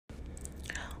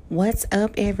What's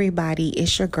up, everybody?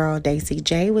 It's your girl, Daisy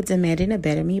J, with Demanding a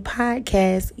Better Me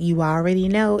podcast. You already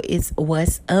know it's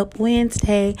What's Up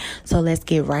Wednesday, so let's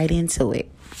get right into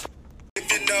it. If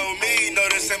you know me, know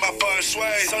this ain't my feng shui.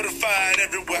 Certified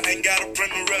everywhere, ain't got a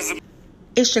print resume.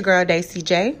 It's your girl, Daisy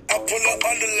J. I pull up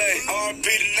underlay, RP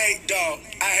to Nate Dogg.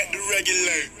 I had to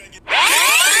regulate.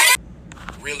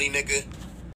 Really, nigga?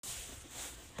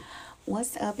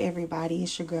 What's up, everybody?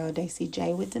 It's your girl, Daisy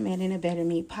J, with Demanding a Better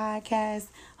Me podcast.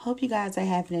 Hope you guys are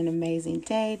having an amazing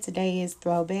day. Today is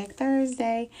Throwback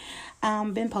Thursday.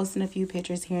 Been posting a few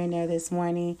pictures here and there this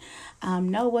morning.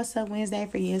 No What's Up Wednesday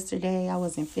for yesterday. I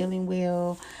wasn't feeling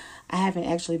well. I haven't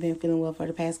actually been feeling well for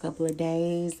the past couple of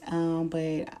days,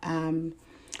 but I'm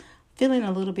feeling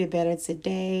a little bit better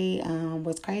today.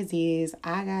 What's crazy is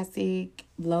I got sick,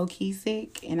 low-key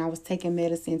sick, and I was taking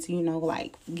medicine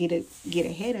to, get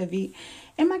ahead of it,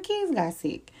 and my kids got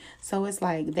sick. So it's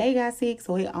like they got sick,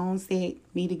 so it onset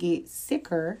me to get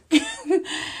sicker.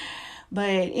 But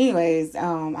anyways,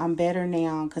 I'm better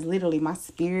now because literally my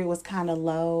spirit was kind of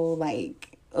low,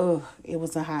 it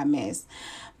was a hot mess.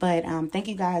 But thank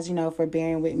you guys, for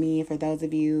bearing with me. For those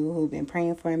of you who've been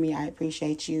praying for me, I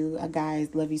appreciate you.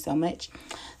 Guys, love you so much.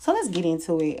 So let's get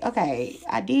into it. Okay,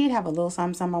 I did have a little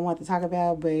something I want to talk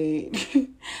about, but I'm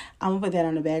going to put that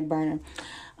on the back burner.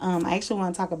 I actually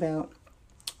want to talk about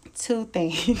two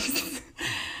things.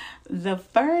 The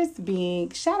first being,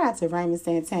 shout out to Raymond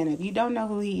Santana. If you don't know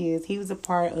who he is, he was a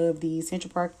part of the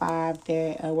Central Park Five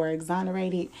that were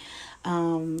exonerated.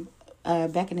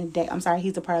 Back in the day,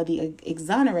 he's a part of the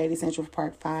exonerated Central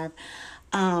Park Five.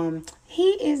 He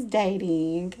is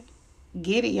dating,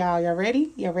 get it, y'all. Y'all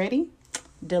ready?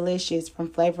 Delicious from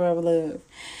Flavor of Love.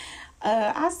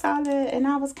 I saw that and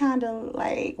I was kind of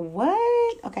like,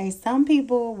 what? Okay, some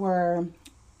people were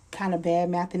kind of bad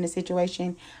mouthing the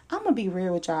situation. I'm gonna be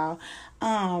real with y'all.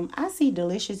 I see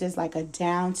Delicious as like a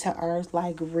down to earth,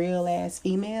 real ass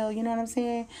female, you know what I'm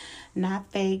saying?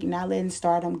 Not fake, not letting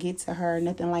stardom get to her,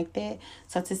 nothing like that.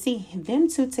 So to see them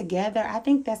two together, I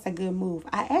think that's a good move.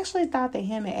 I actually thought that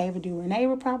him and Ava DuVernay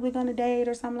were probably gonna date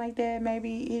or something like that,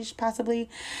 maybe ish, possibly.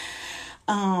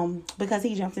 Because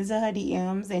he jumped into her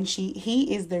DMs and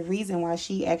he is the reason why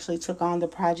she actually took on the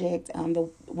project, the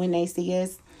When They See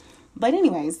Us. But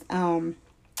anyways,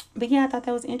 but yeah, I thought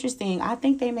that was interesting. I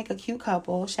think they make a cute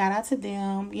couple. Shout out to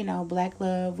them. Black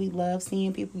love. We love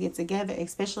seeing people get together,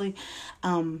 especially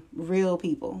real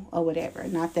people or whatever.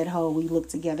 Not that whole we look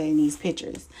together in these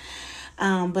pictures.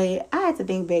 But I had to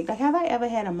think back. Have I ever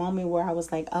had a moment where I was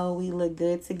like, oh, we look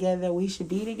good together, we should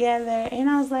be together? And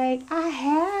I was like, I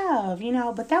have,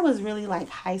 but that was really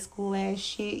high school ass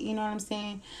shit. You know what I'm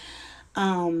saying?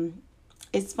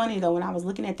 It's funny, though, when I was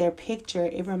looking at their picture,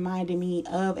 it reminded me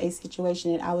of a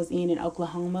situation that I was in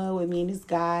Oklahoma with me and this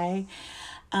guy.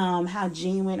 How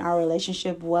genuine our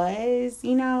relationship was.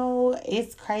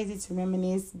 It's crazy to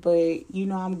reminisce, but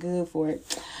I'm good for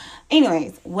it.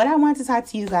 Anyways, what I want to talk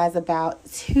to you guys about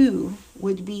too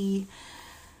would be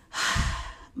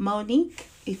Monique.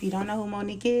 If you don't know who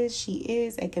Monique is, she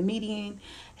is a comedian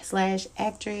 /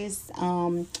 actress.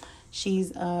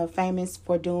 She's famous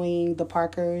for doing The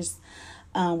Parkers,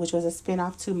 which was a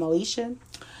spinoff to Moesha.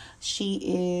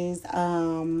 She is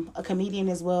a comedian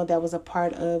as well that was a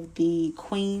part of the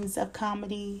Queens of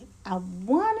Comedy. I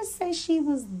want to say she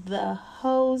was the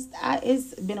host.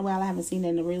 It's been a while. I haven't seen it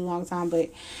in a really long time,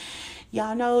 but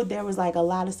y'all know there was a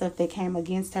lot of stuff that came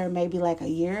against her maybe a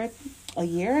year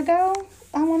ago,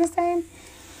 I want to say.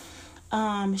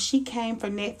 She came for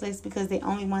Netflix because they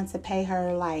only wanted to pay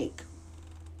her like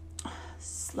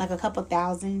a couple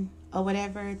thousand or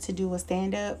whatever to do a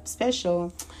stand-up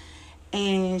special.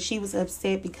 And she was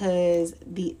upset because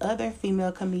the other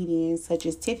female comedians, such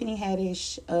as Tiffany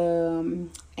Haddish,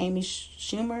 Amy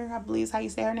Schumer, I believe is how you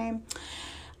say her name.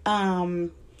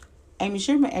 Amy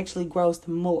Schumer actually grossed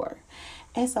more.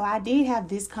 And so I did have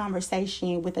this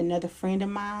conversation with another friend of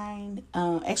mine.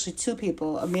 Actually, two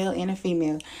people, a male and a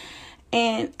female.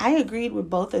 And I agreed with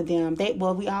both of them.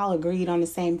 We all agreed on the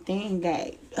same thing,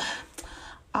 that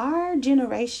our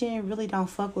generation really don't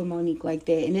fuck with Monique like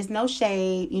that. And it's no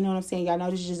shade, you know what I'm saying? Y'all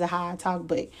know this is just how I talk,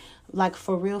 but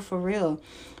for real.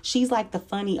 She's the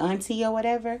funny auntie or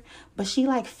whatever, but she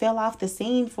fell off the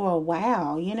scene for a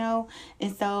while,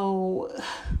 And so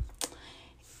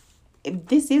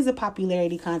this is a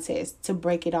popularity contest to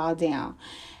break it all down.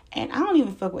 And I don't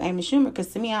even fuck with Amy Schumer because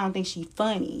to me, I don't think she's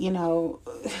funny.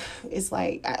 It's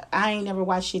I ain't never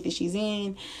watched shit that she's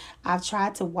in. I've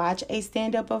tried to watch a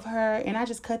stand-up of her and I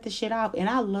just cut the shit off. And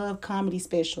I love comedy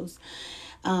specials.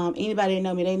 Anybody that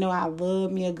know me, they know I love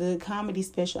me a good comedy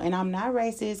special. And I'm not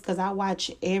racist because I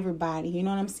watch everybody. You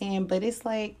know what I'm saying? But it's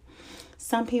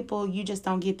some people, you just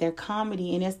don't get their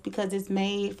comedy, and that's because it's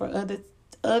made for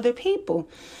other people.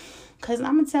 Because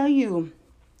I'm going to tell you,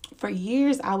 for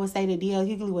years, I would say that D.L.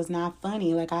 Hughley was not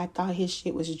funny. Like, I thought his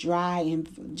shit was dry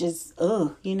and just,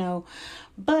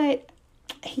 But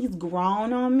he's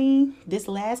grown on me. This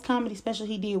last comedy special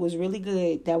he did was really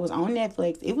good. That was on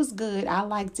Netflix. It was good. I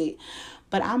liked it.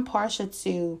 But I'm partial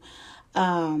to,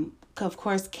 of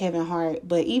course, Kevin Hart.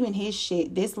 But even his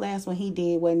shit, this last one he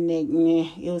did wasn't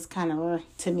that, it was kind of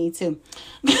to me too.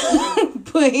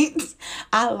 But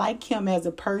I like him as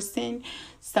a person.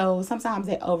 So sometimes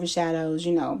it overshadows,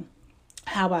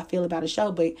 how I feel about a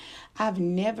show. But I've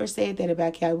never said that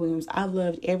about Cat Williams. I've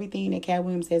loved everything that Cat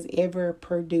Williams has ever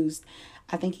produced.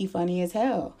 I think he's funny as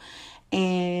hell.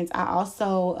 And I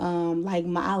also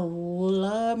I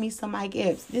love me some Mike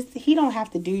Epps. He don't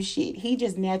have to do shit. He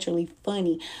just naturally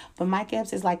funny. But Mike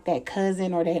Epps is like that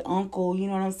cousin or that uncle, you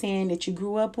know what I'm saying, that you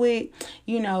grew up with.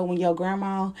 When your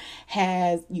grandma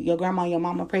and your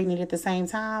mama pregnant at the same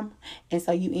time, and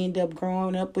so you end up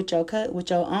growing up with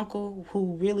your uncle,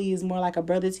 who really is more like a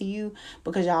brother to you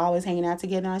because y'all always hanging out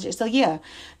together and shit. So yeah,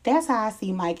 that's how I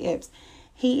see Mike Epps.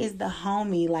 He is the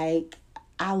homie. Like,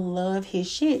 I love his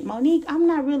shit. Monique, I'm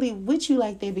not really with you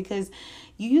like that because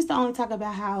you used to only talk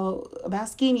about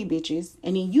skinny bitches,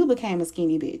 and then you became a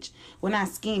skinny bitch. Well, not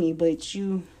skinny, but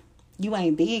you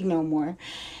ain't big no more.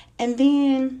 And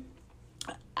then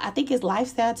I think it's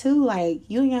lifestyle too. Like,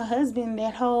 you and your husband,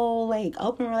 that whole like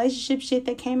open relationship shit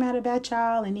that came out about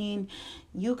y'all, and then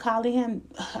you calling him,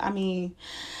 I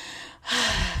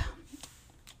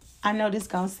know this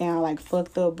gonna sound like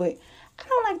fucked up, but I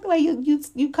don't like the way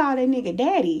you call that nigga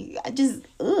daddy. I just,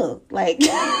 like,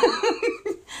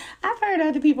 I've heard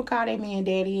other people call that man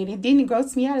daddy, and it didn't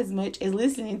gross me out as much as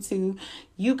listening to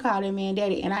you call that man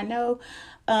daddy. And I know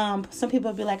some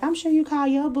people be like, I'm sure you call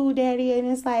your boo daddy, and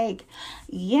it's like,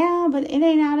 yeah, but it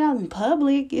ain't out in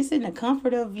public. It's in the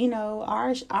comfort of,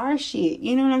 our shit.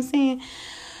 You know what I'm saying?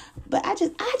 But I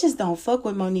just don't fuck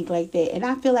with Monique like that. And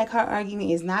I feel like her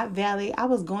argument is not valid. I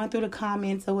was going through the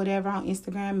comments or whatever on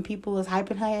Instagram, and people was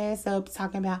hyping her ass up,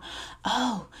 talking about,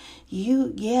 oh,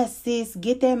 sis,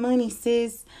 get that money,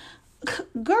 sis.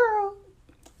 Girl,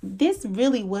 this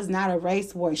really was not a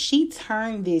race war. She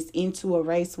turned this into a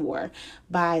race war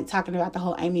by talking about the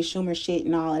whole Amy Schumer shit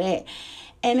and all of that.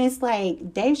 And it's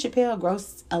like, Dave Chappelle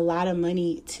grossed a lot of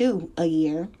money too a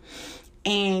year.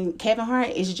 And Kevin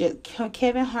Hart is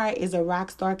a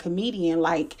rock star comedian.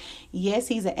 Like, yes,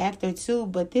 he's an actor too,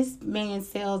 but this man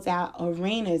sells out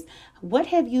arenas. What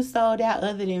have you sold out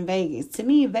other than Vegas? To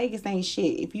me, Vegas ain't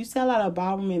shit. If you sell out a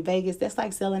ballroom in Vegas, that's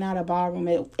like selling out a ballroom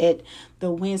at the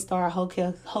WinStar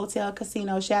Hotel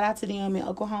Casino. Shout out to them in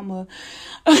Oklahoma.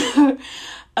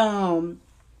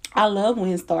 I love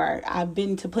WinStar. I've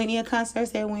been to plenty of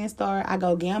concerts at WinStar. I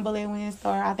go gamble at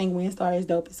WinStar. I think WinStar is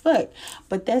dope as fuck.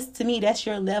 But that's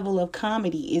your level of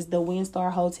comedy, is the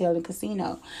WinStar Hotel and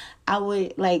Casino.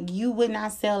 You would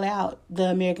not sell out the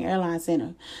American Airlines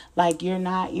Center. Like, you're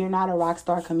not a rock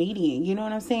star comedian. You know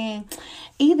what I'm saying?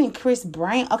 Even Chris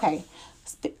Brown. Okay,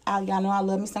 y'all know I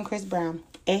love me some Chris Brown.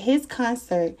 At his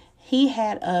concert, he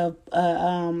had a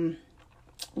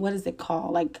what is it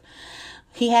called? Like,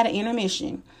 he had an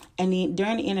intermission. And then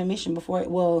during the intermission,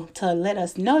 to let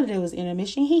us know that it was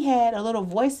intermission, he had a little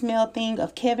voicemail thing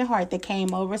of Kevin Hart that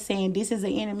came over saying, this is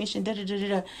an intermission,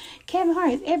 da-da-da-da-da. Kevin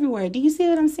Hart is everywhere. Do you see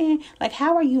what I'm saying? Like,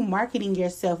 how are you marketing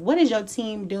yourself? What is your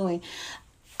team doing?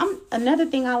 Another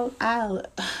thing I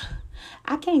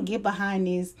can't get behind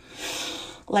is,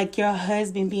 like, your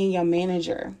husband being your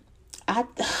manager. To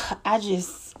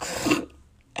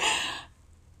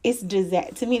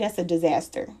me, that's a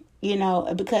disaster.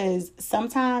 Because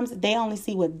sometimes they only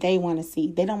see what they want to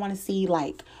see. They don't want to see,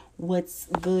 like, what's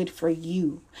good for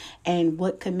you and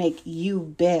what could make you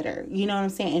better. You know what I'm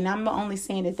saying? And I'm only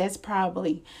saying that's a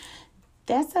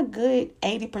good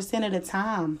 80% of the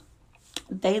time.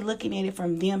 They looking at it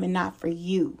from them and not for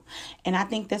you. And I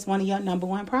think that's one of your number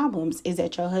one problems, is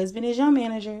that your husband is your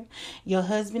manager. Your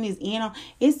husband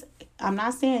is I'm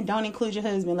not saying don't include your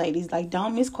husband, ladies. Like,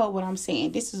 don't misquote what I'm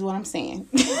saying. This is what I'm saying.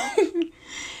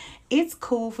 It's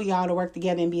cool for y'all to work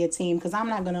together and be a team, because I'm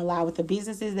not going to lie, with the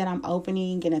businesses that I'm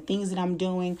opening and the things that I'm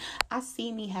doing, I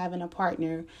see me having a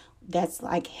partner that's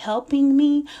like helping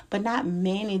me, but not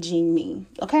managing me.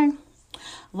 Okay?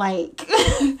 Like,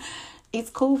 it's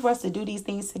cool for us to do these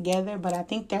things together, but I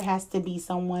think there has to be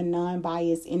someone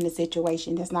non-biased in the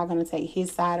situation that's not going to take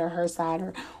his side or her side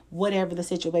or whatever the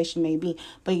situation may be.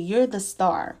 But you're the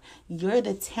star. You're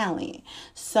the talent.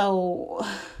 So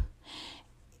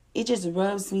it just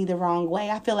rubs me the wrong way.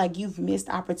 I feel like you've missed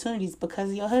opportunities because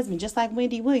of your husband. Just like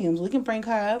Wendy Williams. We can bring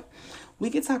her up. We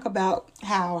could talk about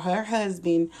how her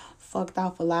husband fucked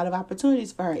off a lot of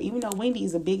opportunities for her. Even though Wendy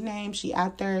is a big name, she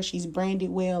out there, she's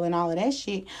branded well and all of that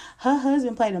shit. Her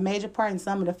husband played a major part in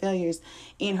some of the failures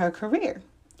in her career.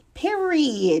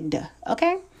 Period.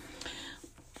 Okay?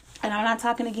 And I'm not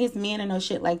talking against men or no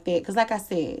shit like that. Because like I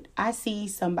said, I see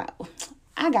somebody.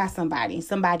 I got somebody.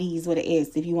 Somebody's with an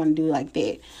S if you want to do it like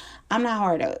that. I'm not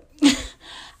hard up.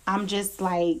 I'm just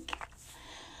like,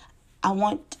 I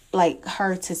want like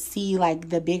her to see like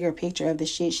the bigger picture of the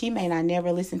shit. She may not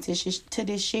never listen to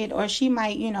this shit, or she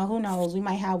might, you know, who knows, we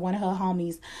might have one of her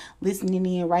homies listening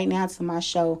in right now to my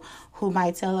show who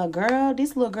might tell her, girl,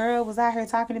 this little girl was out here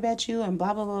talking about you and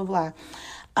blah blah blah blah.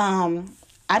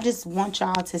 I just want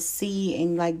y'all to see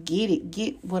and like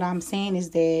get what I'm saying is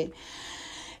that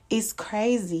it's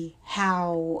crazy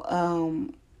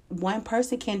how one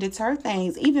person can deter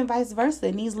things, even vice versa.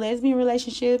 In these lesbian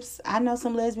relationships, I know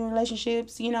some lesbian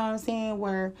relationships, you know what I'm saying,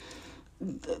 where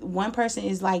one person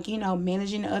is like, you know,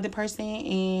 managing the other person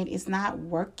and it's not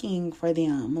working for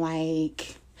them.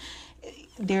 Like,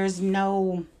 there's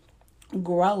no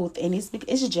growth, and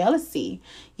it's jealousy.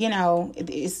 You know,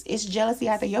 it's jealousy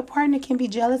out there. Your partner can be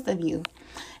jealous of you,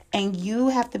 and you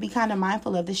have to be kind of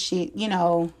mindful of the shit, you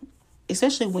know,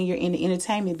 especially when you're in the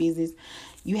entertainment business.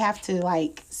 You have to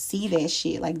like see that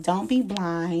shit. Like, don't be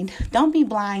blind. Don't be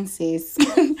blind, sis.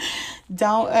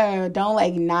 Don't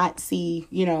like not see,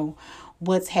 you know,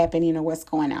 what's happening or what's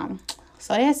going on.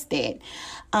 So that's that.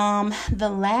 The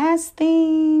last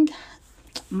thing,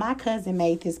 my cousin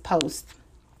made this post,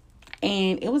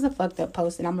 and it was a fucked up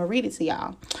post, and I'm gonna read it to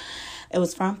y'all. It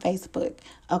was from Facebook.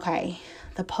 Okay.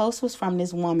 The post was from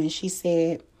this woman. She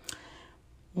said,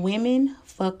 women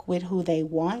fuck with who they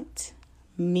want.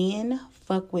 Men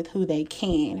fuck with who they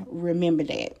can. Remember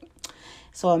that.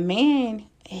 So a man,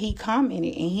 he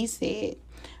commented and he said,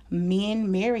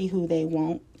 men marry who they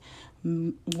want.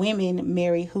 Women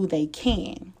marry who they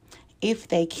can. If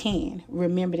they can.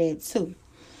 Remember that too.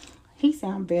 He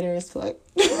sounds bitter as fuck.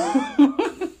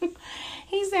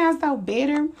 He sounds so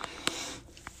bitter.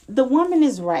 The woman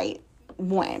is right.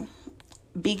 One,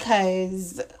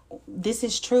 because this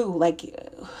is true. Like,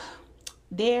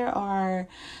 there are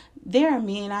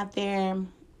men out there,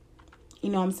 you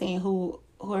know what I'm saying, who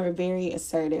are very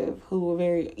assertive, who are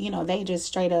very, you know, they just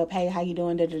straight up, hey, how you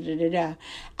doing, da da da da da.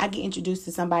 I get introduced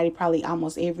to somebody probably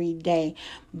almost every day,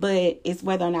 but it's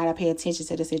whether or not I pay attention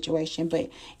to the situation. But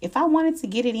if I wanted to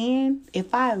get it in,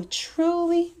 if I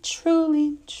truly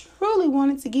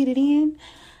wanted to get it in,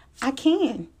 I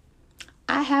can.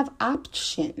 I have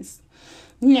options.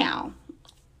 Now,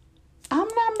 I'm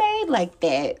not made like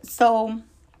that, so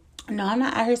no, I'm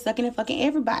not out here sucking and fucking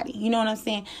everybody. You know what I'm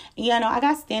saying? Yeah, no, I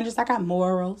got standards. I got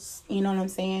morals. You know what I'm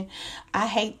saying? I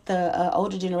hate the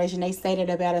older generation. They say that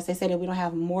about us. They say that we don't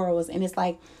have morals. And it's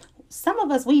like, some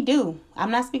of us, we do. I'm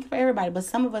not speaking for everybody, but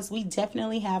some of us, we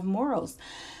definitely have morals.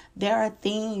 There are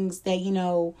things that, you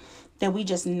know, that we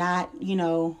just not, you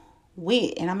know,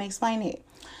 with. And I'm going to explain it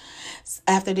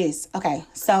after this. Okay,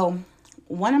 so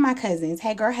one of my cousins,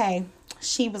 hey girl, hey.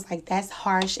 She was like, that's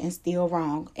harsh and still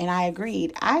wrong. And I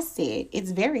agreed. I said, it's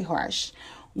very harsh.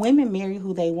 Women marry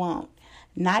who they want.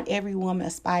 Not every woman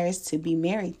aspires to be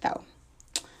married, though.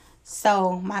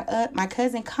 So my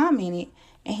cousin commented,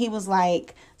 and he was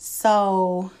like,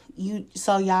 so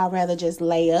y'all rather just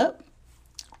lay up?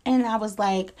 And I was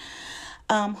like,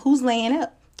 who's laying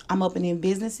up? I'm opening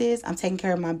businesses. I'm taking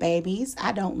care of my babies.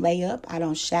 I don't lay up. I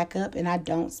don't shack up. And I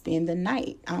don't spend the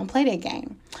night. I don't play that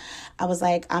game. I was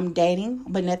like, I'm dating,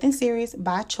 but nothing serious,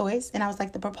 by choice. And I was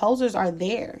like, the proposals are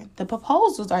there. The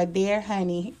proposals are there,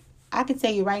 honey. I can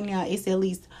tell you right now, it's at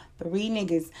least 3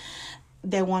 niggas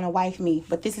that want to wife me.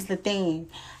 But this is the thing.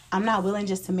 I'm not willing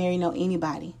just to marry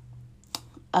anybody.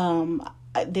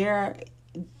 There are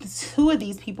 2 of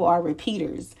these people are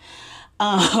repeaters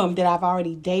that I've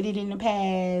already dated in the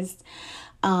past.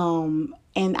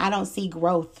 And I don't see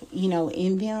growth, you know,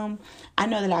 in them. I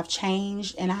know that I've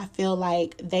changed, and I feel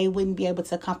like they wouldn't be able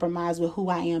to compromise with who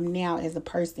I am now as a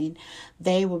person.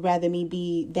 They would rather me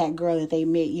be that girl that they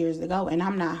met years ago, and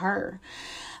I'm not her.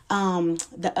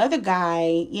 The other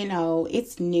guy, you know,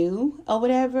 it's new or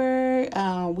whatever.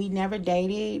 We never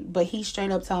dated, but he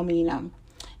straight up told me, you know,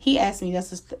 he asked me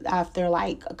just after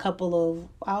like a couple of,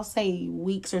 I'll say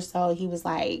weeks or so, he was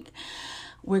like,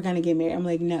 we're going to get married. I'm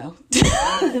like, no,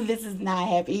 this is not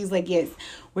happening. He's like, yes,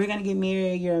 we're going to get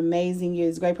married. You're amazing. You're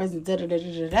this great person. Da, da, da,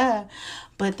 da, da, da.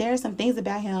 But there are some things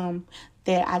about him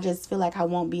that I just feel like I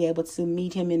won't be able to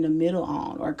meet him in the middle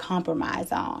on or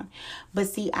compromise on. But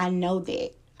see, I know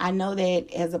that. I know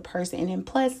that as a person. And then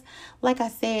plus, like I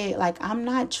said, like I'm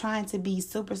not trying to be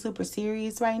super, super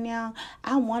serious right now.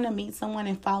 I want to meet someone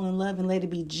and fall in love and let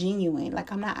it be genuine.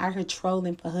 Like I'm not out here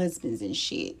trolling for husbands and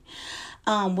shit.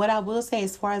 What I will say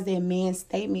as far as that man's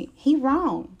statement, he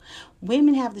wrong.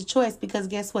 Women have the choice because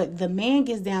guess what? The man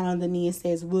gets down on the knee and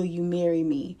says, will you marry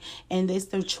me? And it's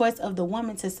the choice of the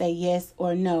woman to say yes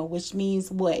or no, which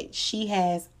means what? She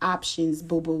has options,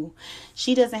 boo-boo.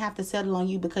 She doesn't have to settle on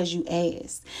you because you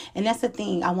asked. And that's the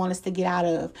thing I want us to get out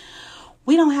of.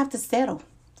 We don't have to settle.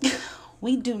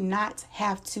 We do not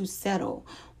have to settle.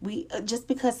 We just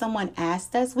because someone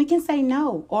asked us, we can say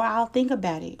no, or I'll think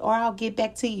about it, or I'll get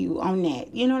back to you on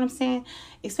that. You know what I'm saying?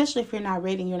 Especially if you're not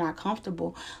ready and you're not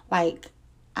comfortable. Like,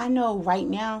 I know right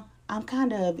now I'm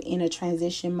kind of in a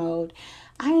transition mode.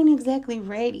 I ain't exactly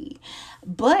ready.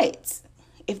 But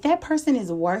if that person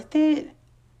is worth it,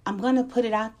 I'm going to put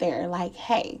it out there like,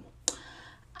 hey,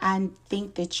 I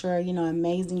think that you're,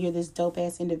 amazing. You're this dope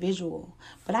ass individual,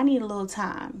 but I need a little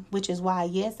time, which is why,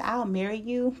 yes, I'll marry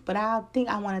you, but I think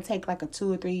I want to take like a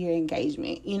 2 or 3 year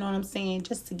engagement. You know what I'm saying?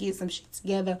 Just to get some shit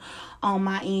together on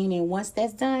my end. And once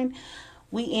that's done,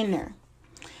 we in there.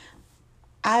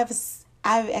 I've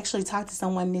actually talked to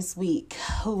someone this week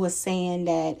who was saying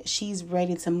that she's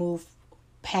ready to move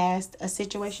past a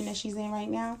situation that she's in right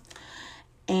now.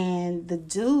 And the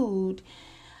dude,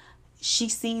 she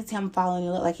sees him falling in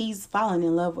love, like he's falling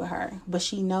in love with her, but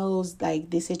she knows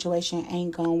like this situation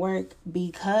ain't gonna work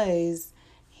because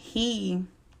he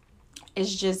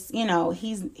is just,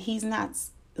 he's not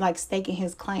like staking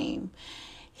his claim.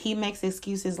 He makes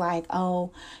excuses like, oh,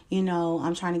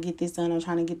 I'm trying to get this done. I'm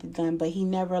trying to get it done. But he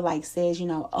never like says,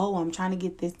 oh, I'm trying to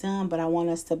get this done, but I want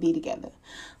us to be together.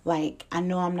 Like, I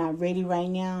know I'm not ready right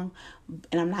now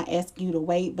and I'm not asking you to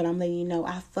wait, but I'm letting you know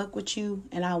I fuck with you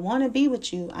and I want to be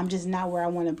with you. I'm just not where I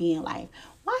want to be in life.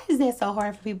 Why is that so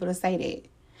hard for people to say that?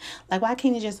 Like, why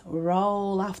can't it just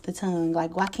roll off the tongue?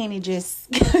 Like, why can't it just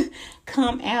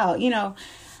come out?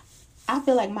 I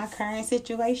feel like my current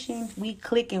situation, we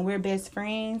click and we're best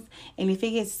friends. And if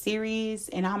it gets serious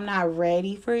and I'm not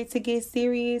ready for it to get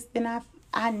serious, then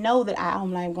I know that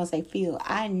I'm not even going to say feel.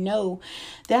 I know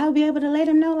that I'll be able to let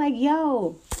him know like,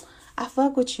 yo, I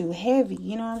fuck with you heavy.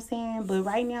 You know what I'm saying? But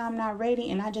right now I'm not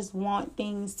ready and I just want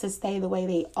things to stay the way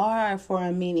they are for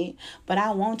a minute. But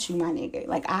I want you, my nigga.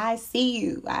 Like, I see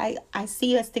you. I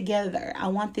see us together. I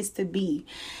want this to be.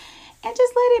 And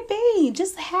just let it be.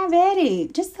 Just have at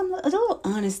it. Just a little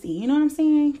honesty. You know what I'm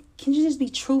saying? Can you just be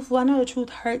truthful? I know the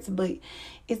truth hurts, but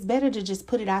it's better to just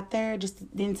put it out there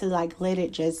than to like let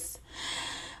it just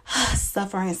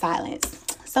suffer in silence.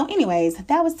 So anyways,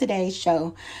 that was today's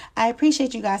show. I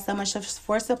appreciate you guys so much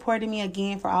for supporting me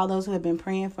again, for all those who have been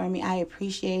praying for me. I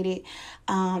appreciate it.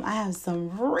 I have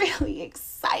some really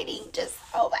exciting,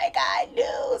 oh my God,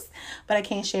 news. But I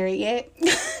can't share it yet.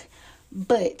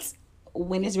 But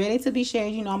when it's ready to be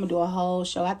shared, I'm going to do a whole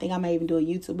show. I think I may even do a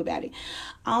YouTube about it.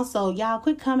 Also, y'all,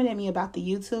 quit coming at me about the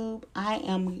YouTube. I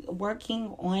am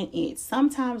working on it.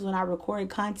 Sometimes when I record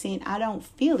content, I don't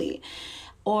feel it.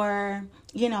 Or,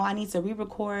 I need to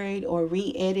re-record or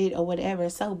re-edit or whatever.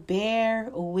 So bear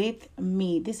with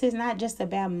me. This is not just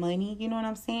about money. You know what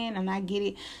I'm saying? And I get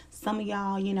it. Some of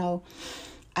y'all,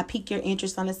 I pique your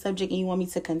interest on the subject and you want me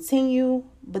to continue.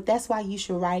 But that's why you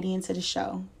should write into the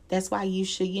show. That's why you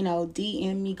should,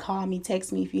 DM me, call me,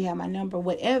 text me if you have my number,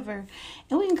 whatever.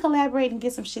 And we can collaborate and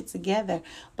get some shit together.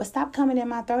 But stop coming in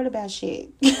my throat about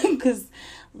shit. Because,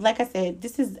 like I said,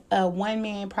 this is a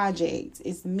one-man project.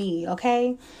 It's me,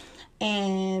 okay?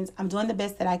 And I'm doing the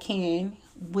best that I can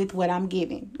with what I'm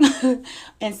giving.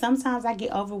 And sometimes I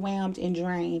get overwhelmed and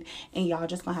drained. And y'all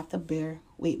just going to have to bear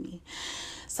with me.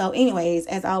 So anyways,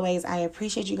 as always, I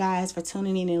appreciate you guys for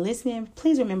tuning in and listening.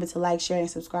 Please remember to like, share,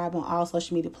 and subscribe on all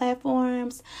social media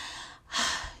platforms.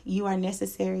 You are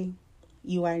necessary.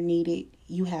 You are needed.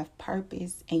 You have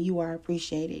purpose. And you are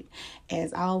appreciated.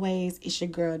 As always, it's your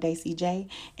girl, Daisy J.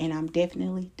 And I'm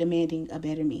definitely demanding a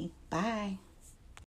better me. Bye.